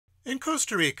In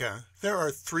Costa Rica, there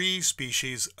are 3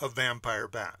 species of vampire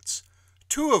bats,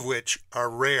 2 of which are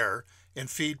rare and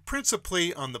feed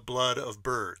principally on the blood of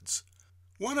birds.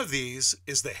 One of these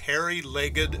is the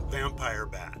hairy-legged vampire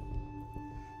bat.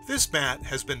 This bat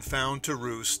has been found to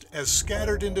roost as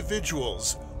scattered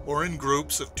individuals or in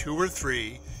groups of 2 or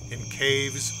 3 in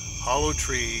caves, hollow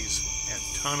trees, and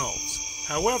tunnels.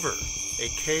 However, a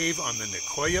cave on the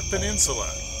Nicoya Peninsula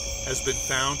has been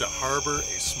found to harbor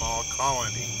a small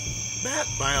colony. Bat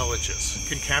biologists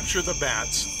can capture the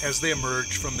bats as they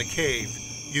emerge from the cave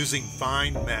using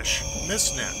fine mesh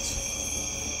mist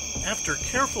nets. After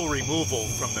careful removal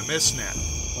from the mist net,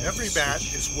 every bat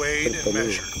is weighed and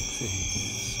measured.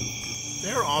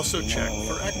 They are also checked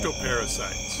for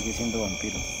ectoparasites.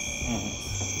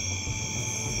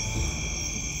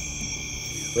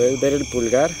 Puedes ver el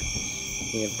pulgar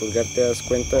y en el pulgar te das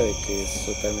cuenta de que es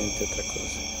totalmente otra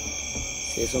cosa.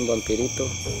 Si es un vampirito.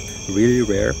 Really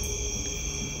rare.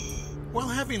 While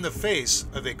having the face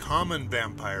of a common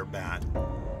vampire bat,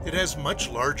 it has much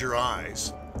larger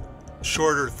eyes,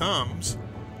 shorter thumbs,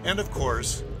 and of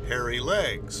course, hairy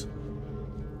legs.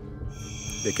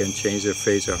 They can change their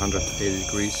face 180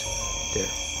 degrees. There.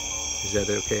 Is that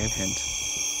okay?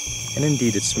 And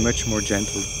indeed, it's much more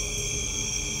gentle.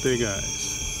 Big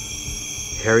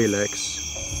eyes. Hairy legs.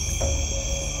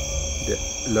 The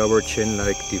lower chin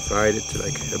like divided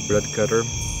like a blood gutter.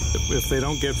 If they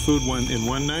don't get food in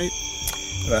one night,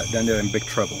 then they're in big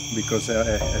trouble, because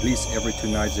at least every 2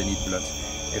 nights they need blood.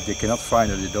 If they cannot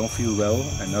find it, they don't feel well,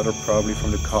 another probably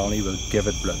from the colony will give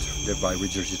it blood, thereby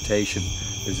regurgitation.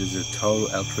 This is a total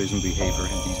altruism behavior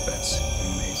in these bats.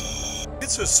 Amazing.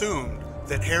 It's assumed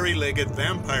that hairy-legged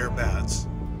vampire bats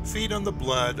feed on the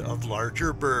blood of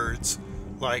larger birds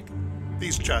like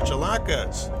these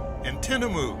chachalacas and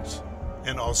tinamus,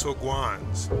 and also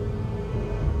guans.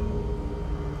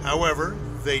 However,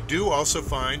 they do also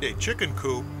find a chicken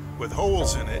coop with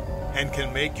holes in it and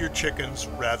can make your chickens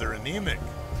rather anemic.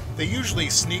 They usually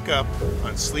sneak up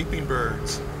on sleeping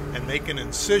birds and make an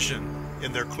incision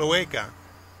in their cloaca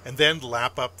and then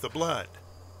lap up the blood.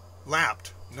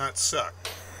 Lapped, not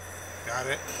sucked. Got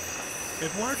it?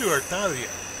 Eduardo Artadia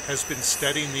has been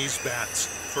studying these bats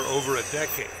for over a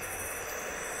decade.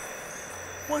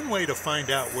 One way to find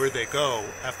out where they go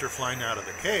after flying out of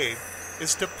the cave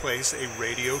is to place a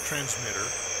radio transmitter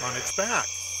on its back.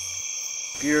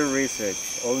 Pure research,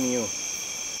 all new.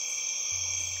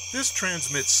 This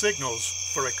transmits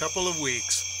signals for a couple of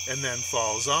weeks and then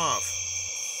falls off.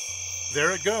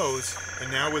 There it goes, and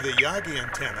now with a Yagi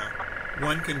antenna,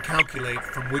 one can calculate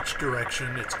from which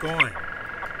direction it's going.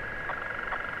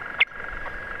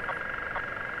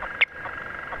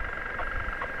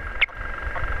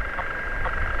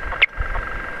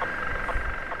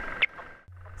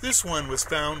 This one was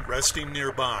found resting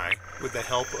nearby with the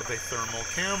help of a thermal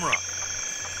camera.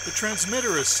 The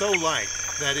transmitter is so light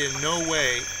that in no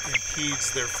way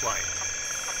impedes their flight.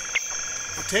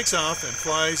 It takes off and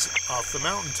flies off the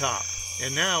mountaintop,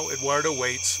 and now Eduardo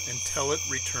waits until it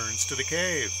returns to the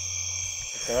cave.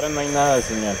 Ahora no hay nada de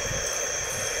señal.